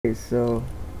Okay, so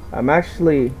I'm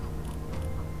actually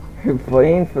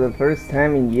playing for the first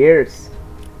time in years.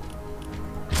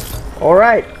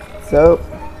 Alright, so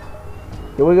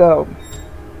here we go.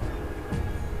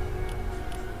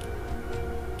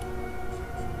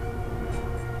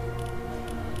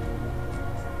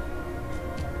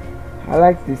 I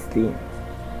like this theme.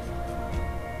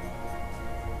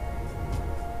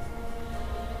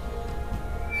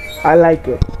 I like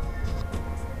it.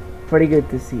 Pretty good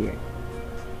to see it.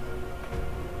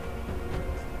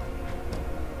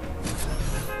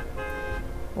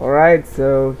 Alright,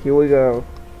 so here we go.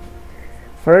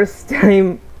 First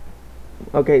time.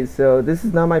 Okay, so this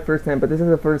is not my first time, but this is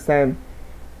the first time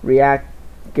React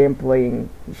gameplaying.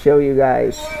 Show you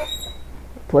guys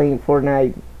playing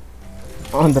Fortnite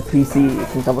on the PC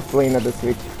since I was playing at the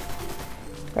Switch.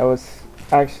 That was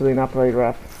actually not very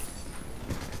rough.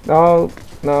 No,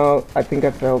 I think I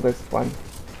failed this one.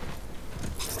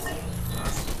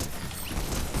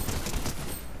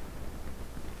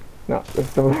 No,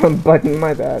 that's the wrong button,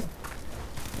 my bad.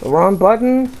 The wrong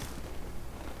button.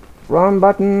 Wrong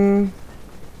button.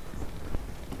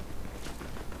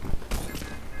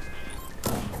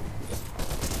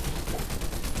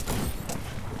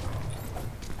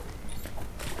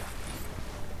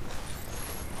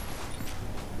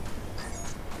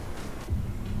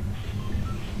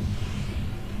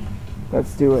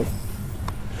 Let's do it.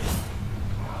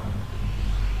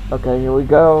 Okay, here we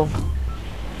go.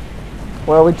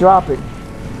 Where are we dropping?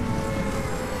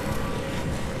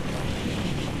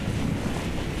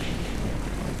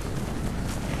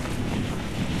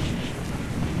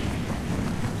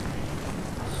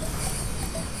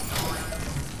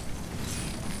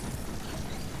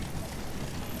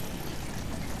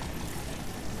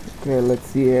 Okay, let's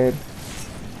see it.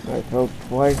 I fell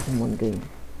twice in one game.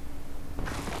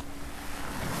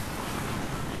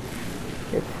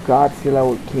 If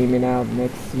Godzilla came in out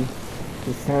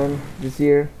this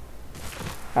year,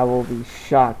 I will be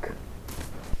shocked.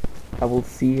 I will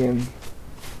see him.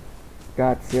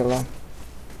 Godzilla.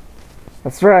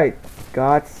 That's right,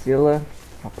 Godzilla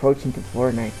approaching to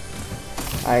Fortnite.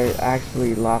 I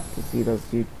actually love to see those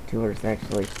YouTubers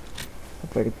actually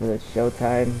ready for the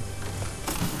showtime.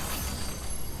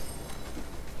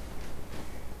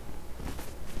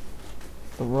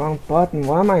 The wrong button.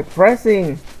 Why am I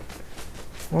pressing?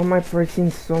 Why am I pressing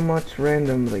so much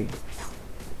randomly?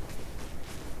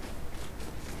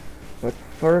 But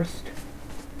first,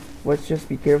 let's just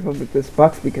be careful with this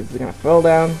box because it's gonna fall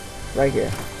down right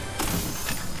here.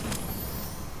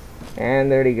 And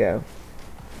there you go.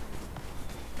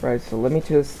 Right, so let me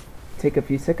just take a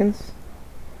few seconds.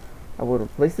 I will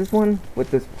replace this one with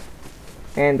this,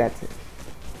 and that's it.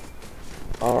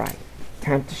 Alright,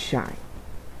 time to shine.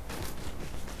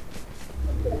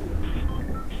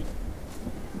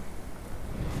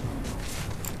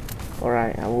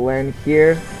 Alright, I will land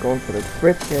here, going for the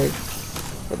briefcase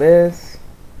for this.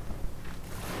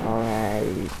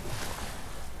 Alright.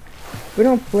 We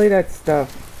don't play that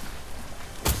stuff.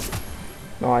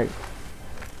 No,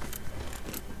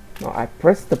 I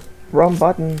pressed the wrong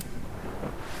button.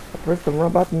 I pressed the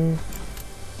wrong button.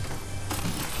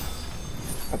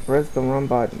 I pressed the wrong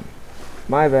button.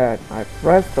 My bad. I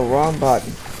pressed the wrong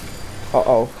button.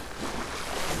 Uh-oh.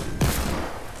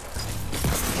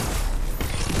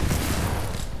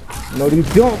 No, you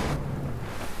don't.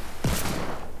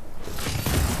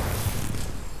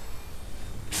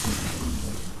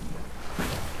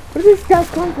 Where did this guy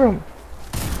come from?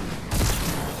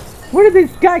 Where did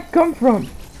this guy come from?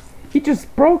 He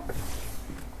just broke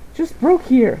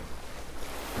here.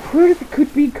 Where did the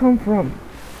could be come from?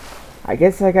 I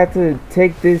guess I got to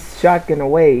take this shotgun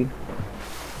away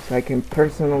so I can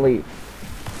personally.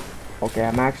 Okay,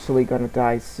 I'm actually gonna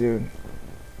die soon.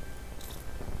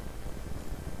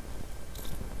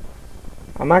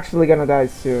 I'm actually gonna die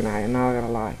soon, I am not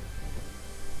gonna lie.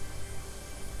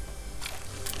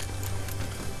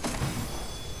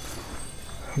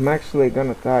 I'm actually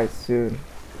gonna die soon.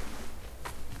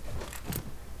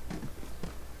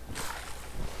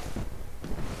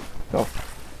 Oh.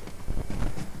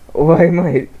 Why am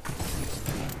I?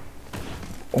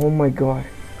 Oh my god.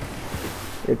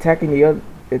 They're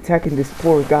attacking this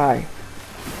poor guy.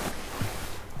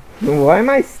 Why am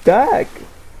I stuck?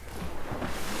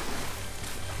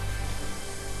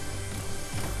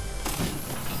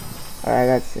 Alright,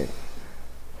 that's it.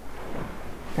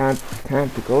 Time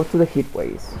to go to the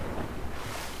hitways.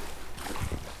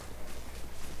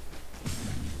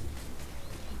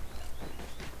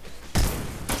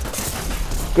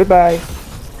 Goodbye.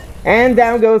 And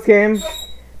down goes him.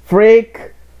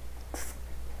 Freak.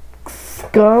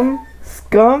 Scum.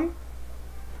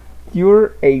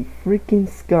 You're a freaking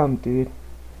scum, dude.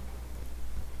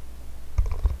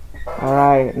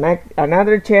 Alright,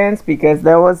 another chance, because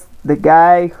that was the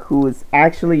guy who was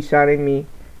actually shooting me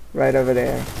right over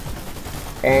there.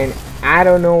 And I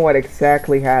don't know what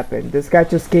exactly happened. This guy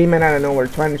just came in out of nowhere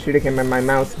trying to shoot at him, and my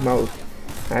mouse moved.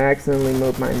 I accidentally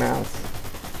moved my mouse.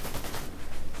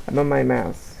 I'm on my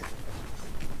mouse.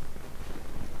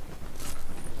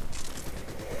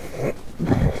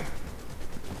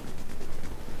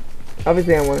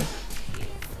 Obviously I want to.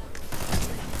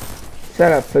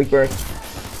 Shut up, Sleeper.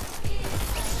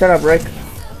 Shut up, Rick.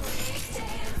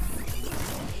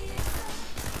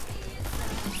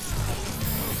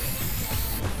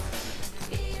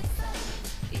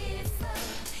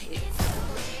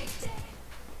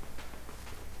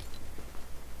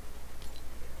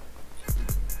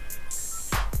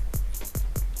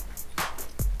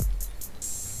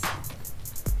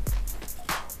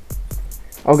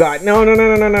 Oh god, no, no,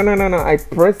 no, no, no, no, no, no, I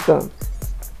pressed them.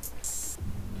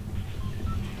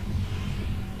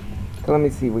 So let me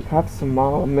see, we have some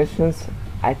more missions.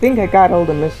 I think I got all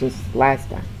the missions last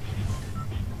time.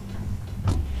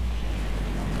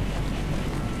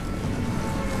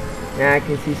 Now I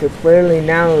can see so clearly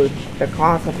now the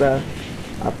cost of the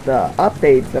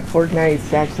updates of Fortnite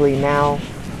is actually now.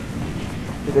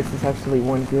 This is actually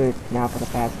one good now for the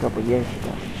past couple years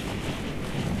ago.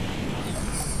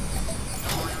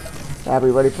 Are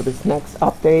we ready for this next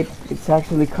update? It's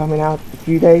actually coming out in a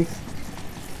few days.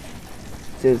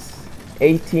 Just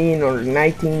 18 or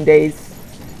 19 days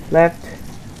left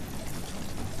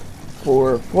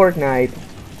for Fortnite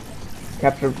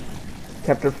Chapter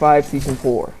 5 Season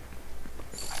 4.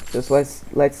 Just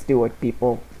let's do it,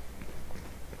 people.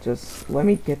 Just let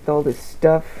me get all this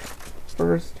stuff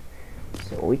first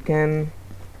so we can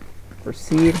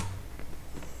proceed.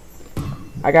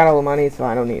 I got all the money, so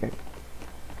I don't need it.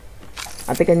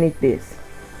 I think I need this.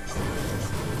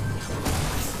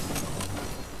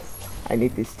 I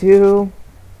need this too.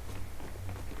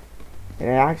 And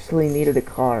I actually needed a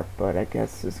car, but I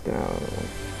guess it's gonna...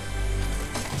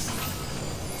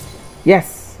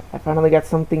 Yes! I finally got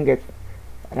something that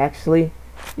actually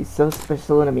is so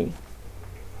special to me.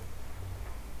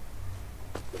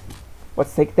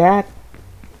 Let's take that.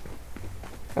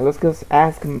 And let's go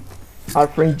ask our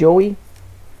friend Joey.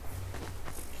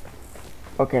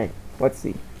 Okay. Let's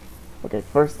see. Okay,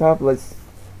 first up, let's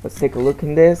take a look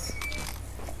in this.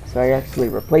 So I actually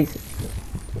replace it.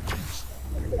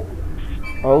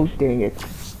 Oh dang it!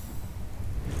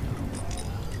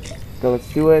 So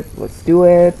let's do it. Let's do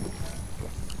it.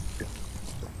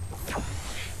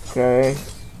 Okay.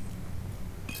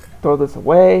 Throw this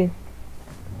away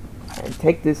and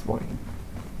take this one.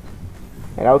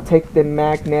 And I'll take the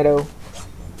Magneto.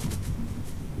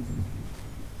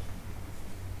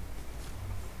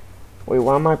 Wait,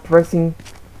 why am I pressing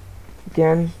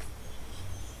again?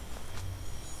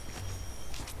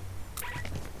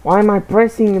 Why am I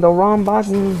pressing the wrong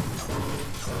button?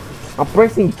 I'm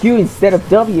pressing Q instead of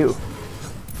W.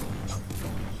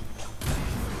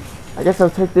 I guess I'll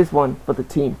take this one for the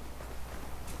team.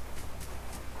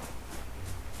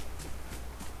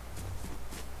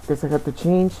 Guess I got to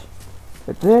change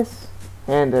to this,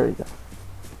 and there we go.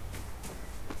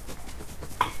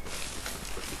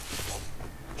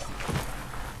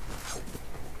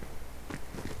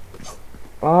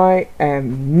 I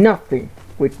am nothing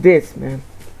with this, man.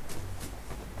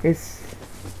 We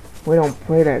don't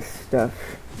play that stuff.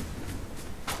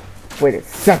 Wait a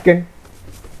second.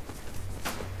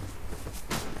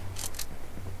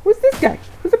 Who's this guy?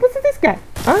 Who's this guy?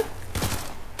 Huh?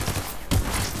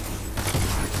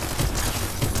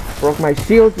 Broke my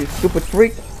shield, you stupid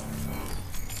freak.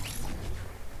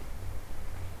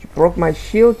 You broke my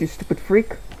shield, you stupid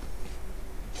freak.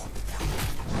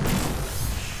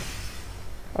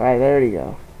 Alright, there you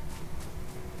go.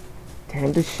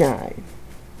 Time to shine.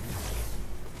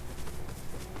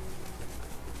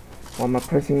 Why am I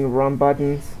pressing the wrong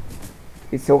buttons?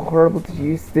 It's so horrible to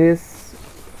use this.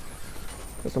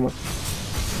 There's someone.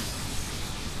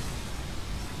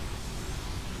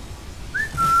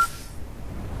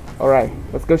 Alright,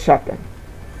 let's go shotgun.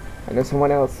 I know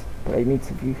someone else, but I need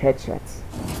some few headshots.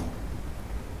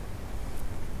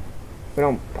 We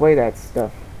don't play that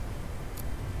stuff.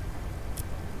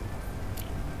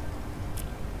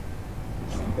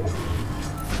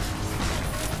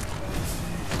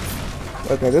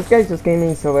 Okay, this guy just came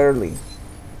in so early.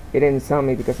 He didn't saw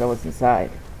me because I was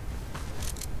inside.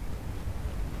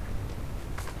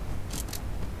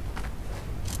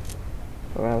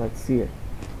 Alright, let's see it.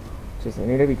 Just I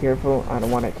need to be careful. I don't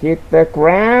want to hit the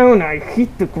ground. I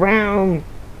hit the ground.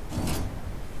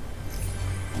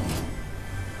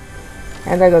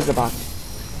 And there goes the box.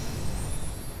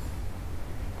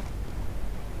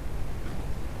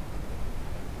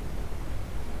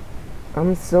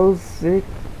 I'm so sick.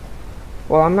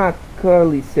 Well, I'm not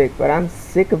currently sick, but I'm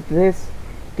sick of this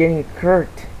getting hurt.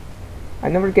 I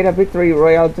never get a victory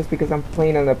royale just because I'm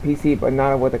playing on the PC but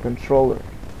not with a controller.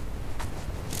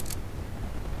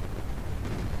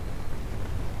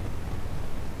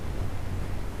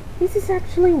 This is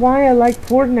actually why I like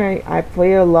Fortnite. I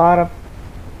play a lot of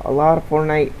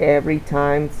Fortnite every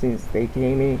time since they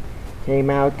came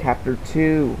out Chapter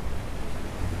 2.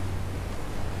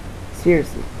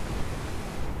 Seriously.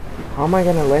 How am I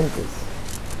gonna lend this?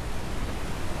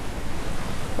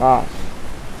 Gosh.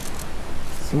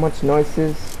 So much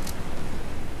noises.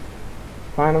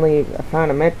 Finally, I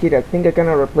found a medkit. I think I'm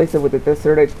gonna replace it with the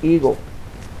Deserted Eagle.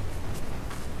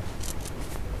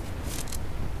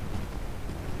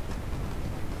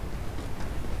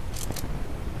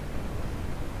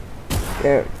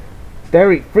 There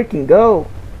we freaking go.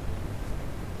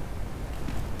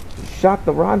 Shot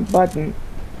the wrong button.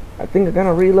 I think I'm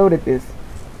gonna reload it this.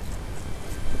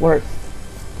 Worse.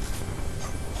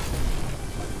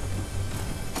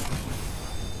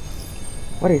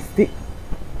 What is this?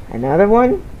 Another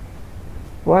one?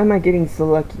 Why am I getting so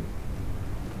lucky?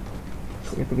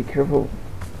 You have to be careful.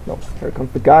 No, here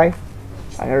comes the guy.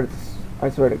 I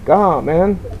swear to God,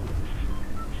 man.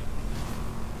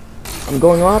 I'm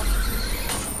going up.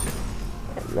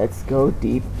 Let's go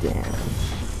deep down.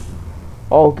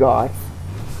 Oh God.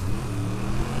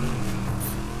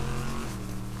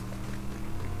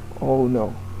 Oh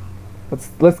no.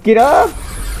 Let's get up.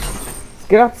 Let's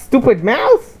get up, stupid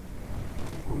mouse.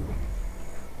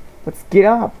 Let's get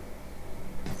up.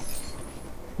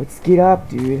 Let's get up,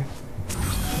 dude.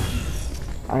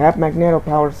 I have magneto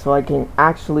power so I can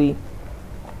actually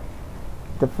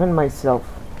defend myself.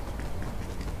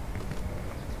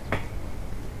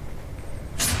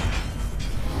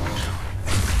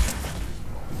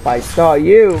 If I saw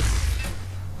you,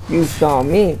 you saw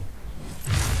me.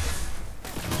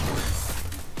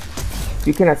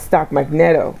 You cannot stop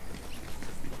Magneto.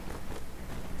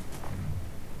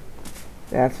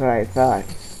 That's what I thought.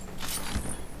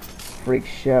 Freak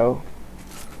show.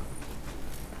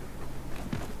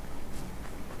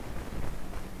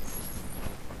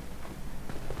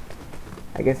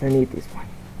 I guess I need this one.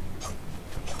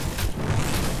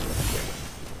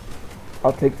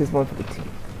 I'll take this one for the team.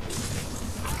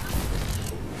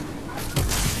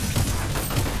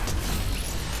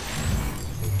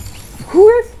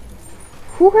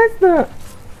 Who has the...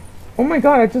 Oh my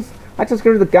God, I just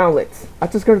heard the gauntlets. I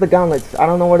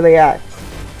don't know where they at.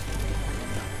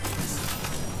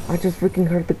 I just freaking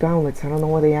heard the gauntlets. I don't know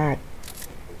where they at.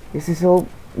 This is so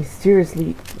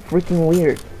mysteriously freaking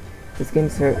weird. This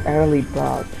game's early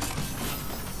bugged.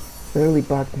 Early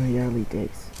bugged in the early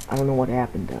days. I don't know what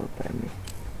happened though, but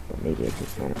maybe I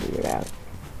just want to figure it out.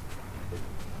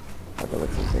 Okay,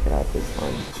 let's just check it out this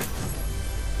one.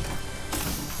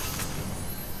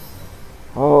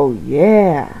 Oh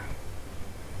yeah!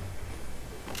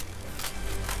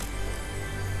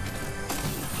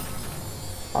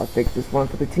 I'll take this one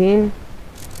for the team,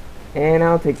 and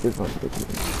I'll take this one for the team.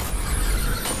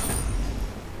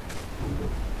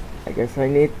 I guess I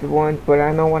need the one, but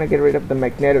I don't want to get rid of the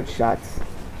magnetic shots.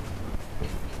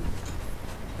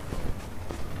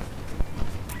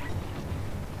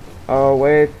 Oh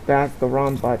wait, that's the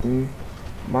wrong button.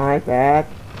 My bad.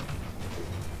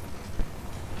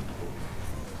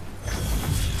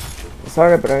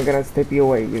 Sorry, but I'm gonna step you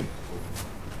away, you.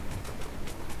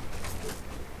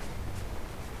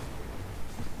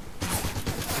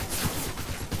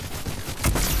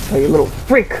 Oh, you little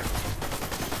freak!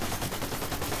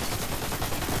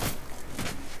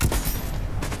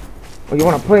 Oh, you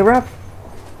wanna play rough?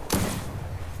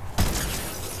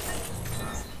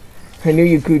 I knew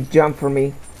you could jump for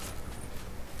me.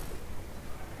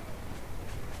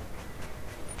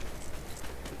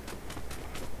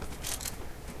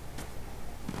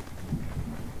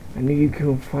 I knew you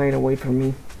could find a way for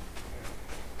me.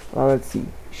 Well, let's see.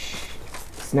 Shh.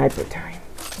 Sniper time.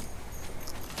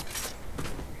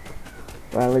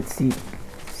 Well, let's see.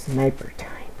 Sniper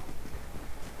time.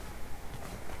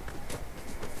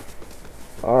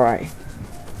 Alright.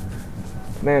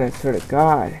 Man, I swear to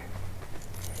God.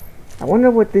 I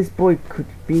wonder what this boy could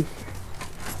be.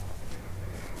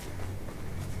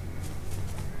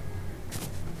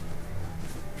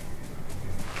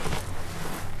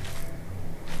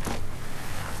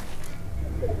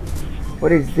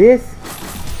 What is this?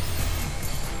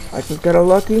 I just got a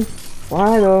lucky.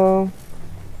 Why though?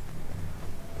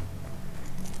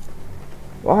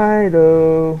 Why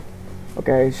though?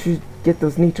 Okay, I should get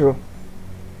those nitro.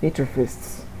 Nature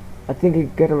fists. I think I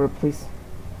gotta replace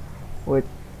with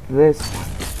this one.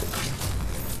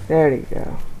 There you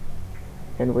go.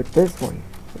 And with this one.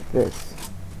 With this.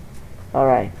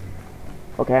 Alright.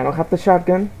 Okay, I don't have the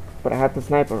shotgun, but I have the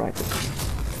sniper rifle.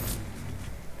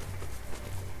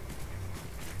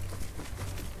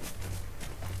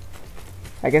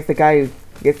 I guess the guy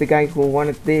who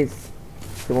wanted this,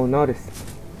 he will notice.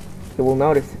 He will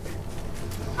notice it.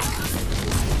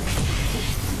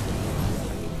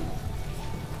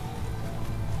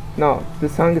 No, the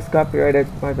song is copyrighted.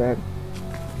 My bad.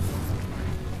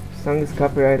 The song is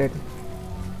copyrighted.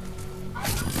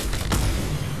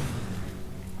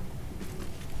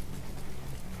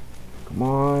 Come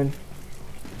on.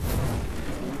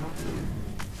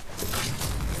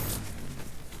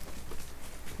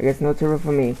 I guess no turbo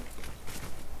for me.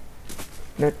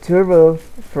 No turbo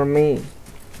for me.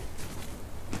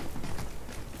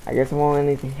 I guess I won't let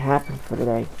anything happen for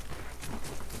today.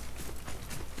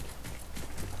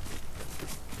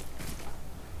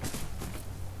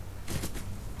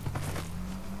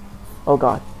 Oh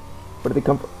god. Where did they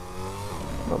come from?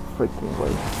 No freaking way.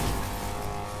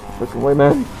 No freaking way,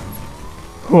 man.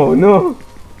 Oh no.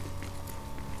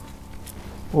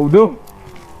 Oh no.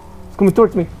 It's coming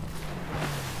towards me.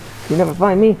 You never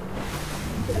find me.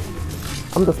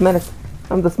 I'm the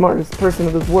smartest person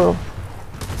in this world.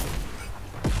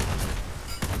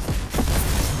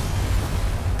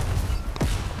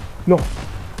 No.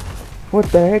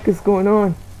 What the heck is going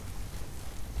on?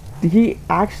 Did he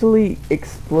actually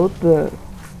explode the...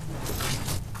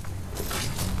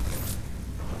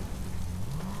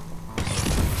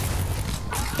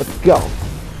 Let's go.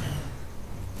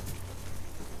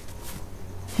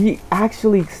 He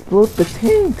actually exploded the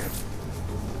tank.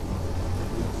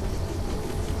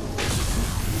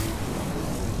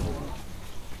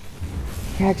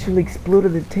 He actually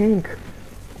exploded the tank.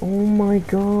 Oh my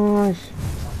gosh.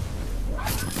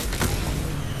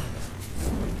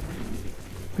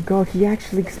 My god, he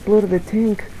actually exploded the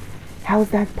tank. How is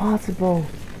that possible?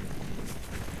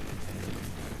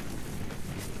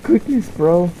 Goodness,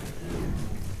 bro.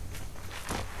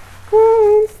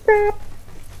 Won't stop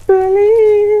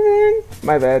believing.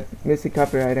 My bad. Music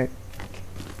copyrighted.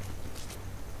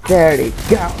 There you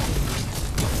go.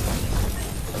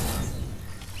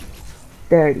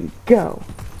 There you go.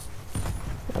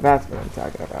 Now that's what I'm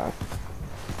talking about.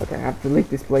 Okay, I have to leave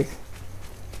this place.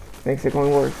 Things are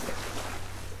going worse.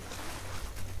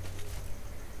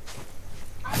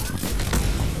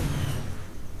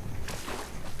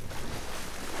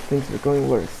 Things are going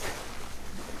worse.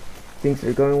 Things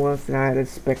are going worse than I had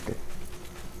expected.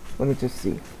 Let me just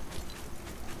see.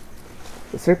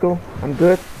 The circle, I'm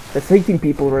good. There's 18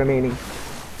 people remaining.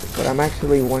 But I'm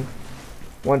actually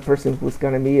one person who's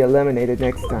gonna be eliminated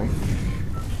next time.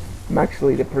 I'm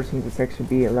actually the person who's actually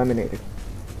be eliminated.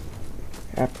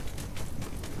 Yep.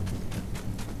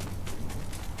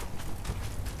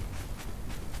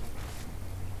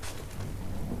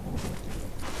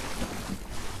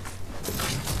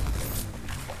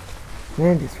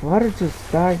 Man, this water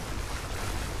just died.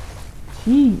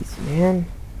 Jeez, man.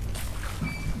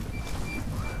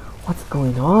 What's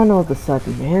going on all of a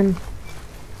sudden, man?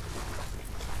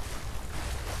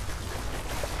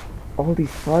 All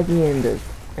these foggy and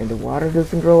the water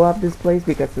doesn't grow up this place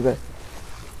because of the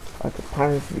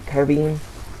Pirates of the Caribbean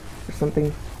or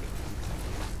something.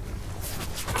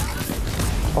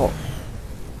 Oh,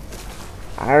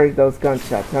 I heard those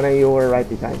gunshots. I know you were right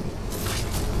behind me.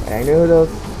 But I knew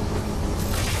those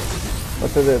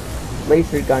are the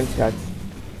laser gunshots.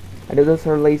 I knew those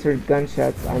are laser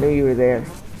gunshots. I knew you were there.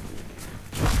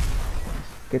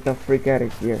 Get the freak out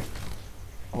of here.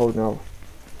 Oh no.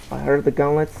 I heard the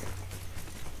gauntlets.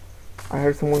 I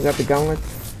heard someone got the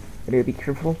gauntlets. I need to be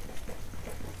careful.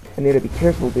 I need to be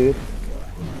careful, dude.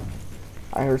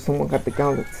 I heard someone got the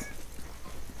gauntlets.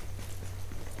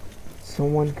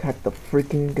 Someone got the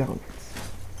freaking gauntlets.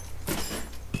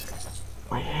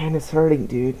 My hand is hurting,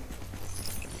 dude.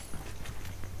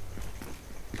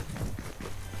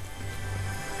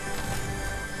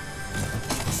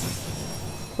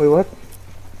 Wait, what?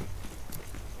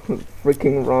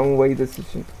 Freaking wrong way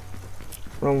decision.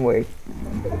 Wrong way.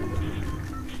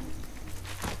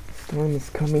 Storm is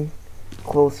coming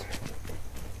closer.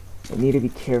 I need to be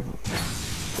careful.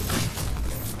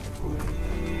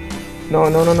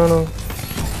 No.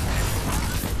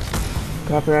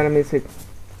 Copyrighted music.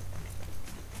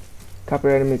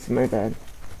 Copyrighted music, my bad.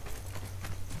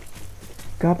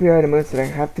 Copyrighted music, I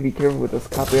have to be careful with those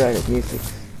copyrighted music.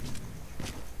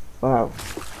 Wow.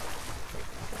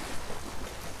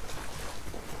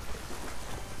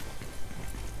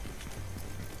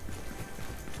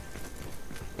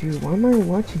 Dude, why am I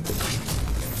watching this?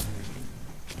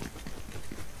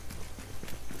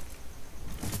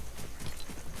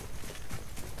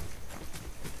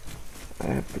 I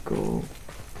have to go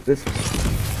this way.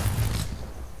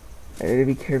 I gotta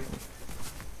be careful.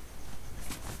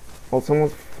 Oh,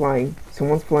 someone's flying.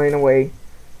 Someone's flying away.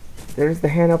 There's the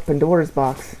hand up Pandora's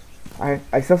box.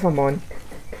 I saw someone.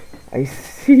 I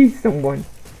see someone.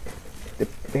 The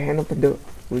hand up Pandora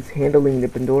was handling the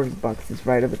Pandora's box is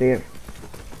right over there.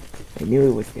 I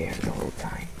knew it was there the whole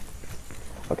time.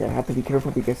 Okay, I have to be careful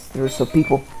because there's some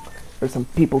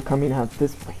people coming out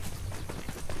this way.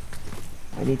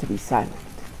 I need to be silent.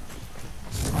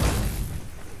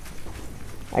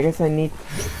 I guess I need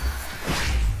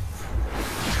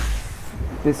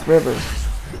this river.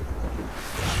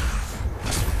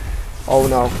 Oh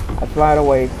no, I flew it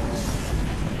away.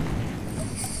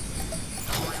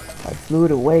 I flew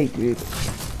it away, dude.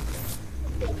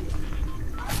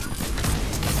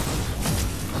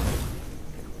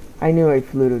 I knew I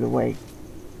flew it away.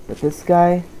 But this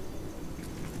guy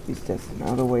is just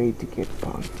another way to get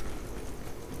punked.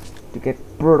 To get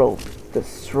brutal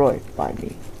destroyed by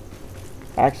me.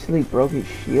 Actually broke his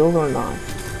shield or not?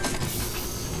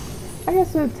 I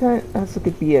guess it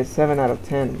could be a 7 out of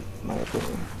 10 in my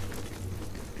opinion.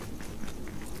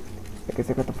 I guess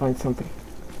I got to find something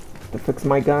to fix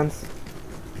my guns.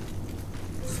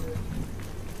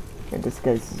 And this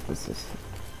guy's position.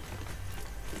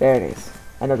 There it is.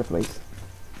 Another place.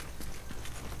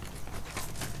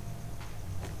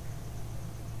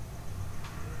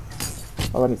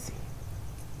 Oh, let me see.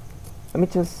 Let me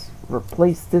just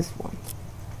replace this one.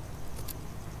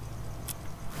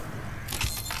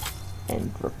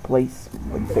 And replace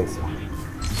with this one.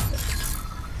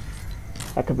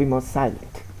 That could be more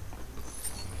silent.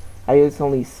 I use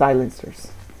only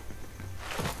silencers.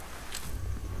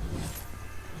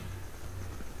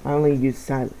 I only use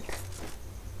silent.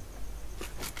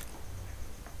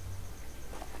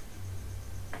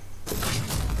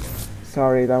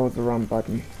 Sorry, that was the wrong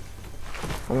button.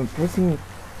 I'm pressing.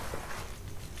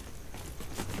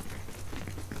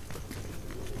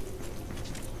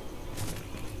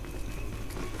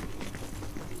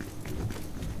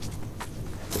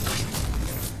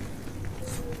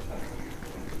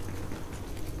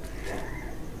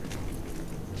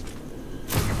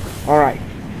 Alright,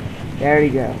 there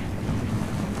you go.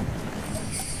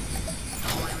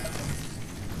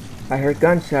 I heard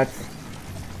gunshots.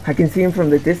 I can see him from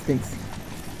the distance.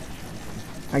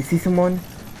 I see someone.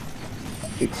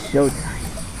 It's showtime.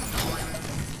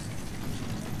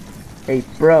 Hey,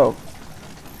 bro.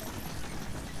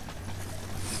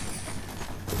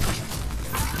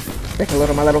 Say hello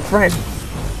to my little friend.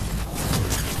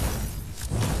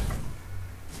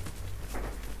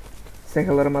 Say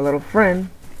hello to my little friend.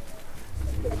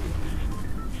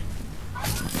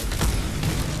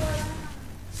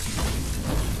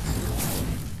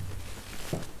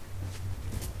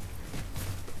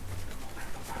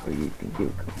 Where do you think you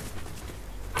go?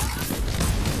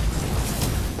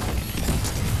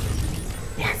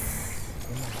 Yes!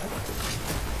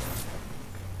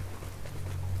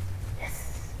 Yes!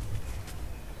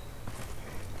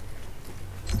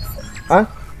 Huh?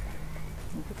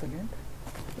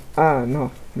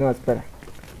 No. No, it's better.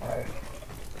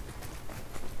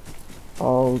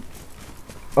 Oh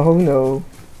no.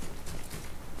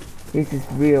 This is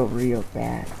real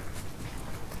bad.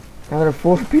 Now there are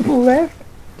 4 people left?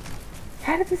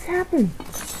 How did this happen?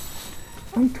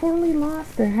 I'm totally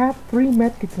lost. I have 3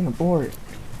 medkits on the board.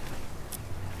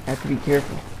 I have to be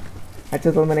careful. I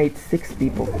just eliminate 6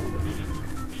 people.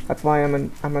 That's why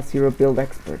I'm a 0 build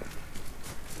expert.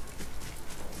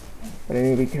 But I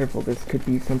need to be careful. There could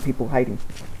be some people hiding.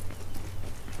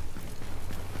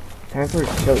 Time for a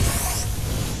show.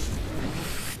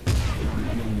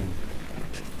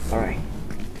 Alright.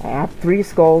 I have 3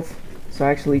 skulls, so I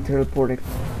actually teleported.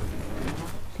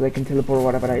 So I can teleport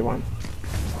whatever I want.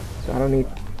 So I don't need...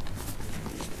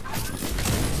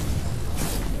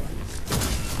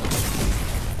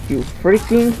 You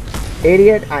freaking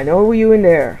idiot! I know you in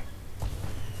there.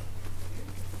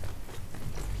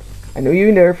 I know you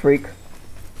in there, freak.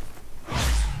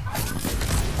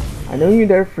 I know you in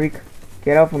there, freak.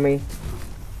 Get off of me.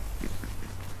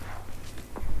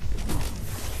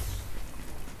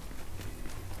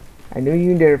 I knew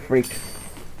you in there, freak.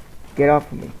 Get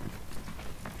off of me.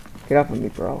 Get off of me,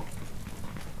 bro.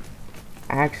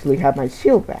 I actually have my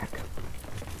shield back.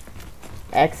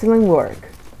 Excellent work.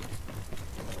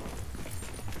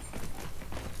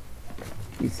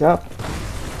 He's up.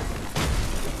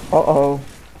 Uh-oh.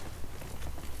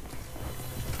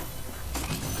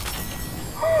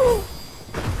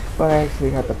 But I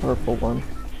actually had the purple one.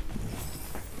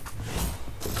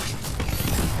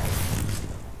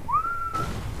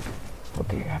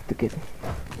 Okay, I have to get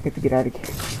out of here.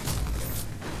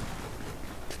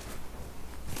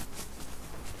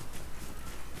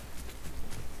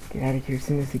 Get out of here as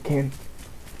soon as I can.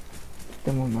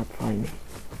 Then will not find me.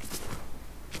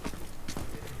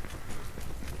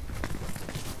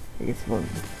 I guess one.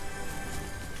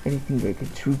 Anything that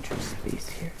could true space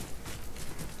here.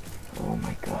 Oh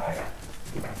my god.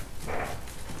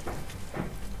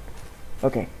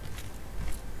 Okay.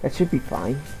 That should be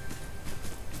fine.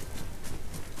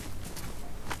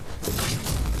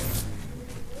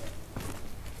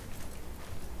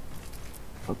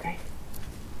 Okay.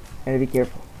 Gotta be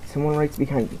careful. Someone right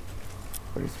behind me.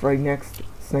 Or just right next,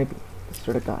 sniping. I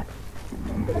swear to God.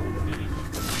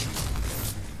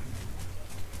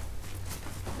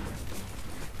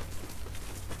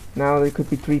 Now there could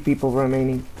be 3 people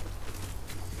remaining.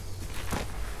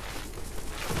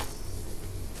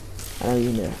 I know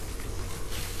you're there.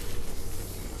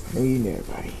 I know you're there,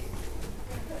 buddy.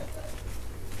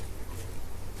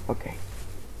 Okay.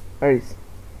 Where is he?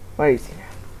 Where is he now?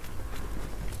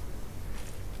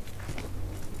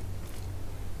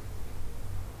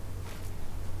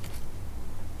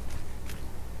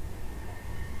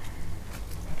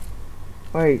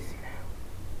 Where is he now?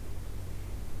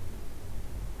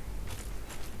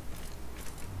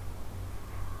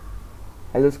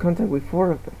 I lost contact with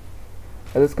 4 of them.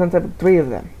 I lost contact with 3 of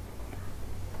them.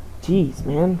 Jeez,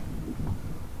 man.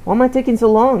 Why am I taking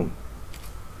so long?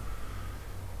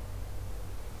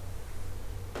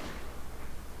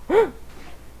 Oh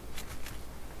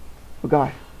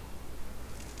god.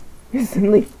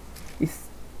 Suddenly, is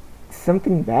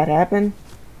something bad happen?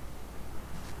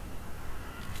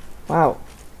 Wow.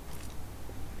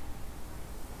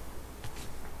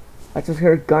 I just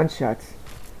heard gunshots.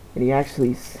 And he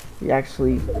actually stop.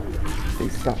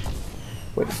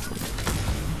 Wait a second.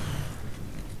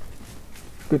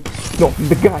 Good. No,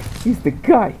 the guy. He's the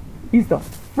guy. He's the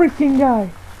freaking guy.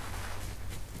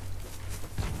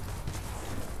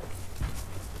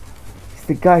 He's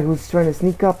the guy who's trying to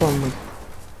sneak up on me.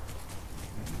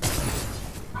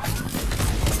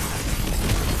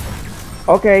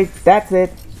 Okay, that's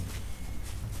it.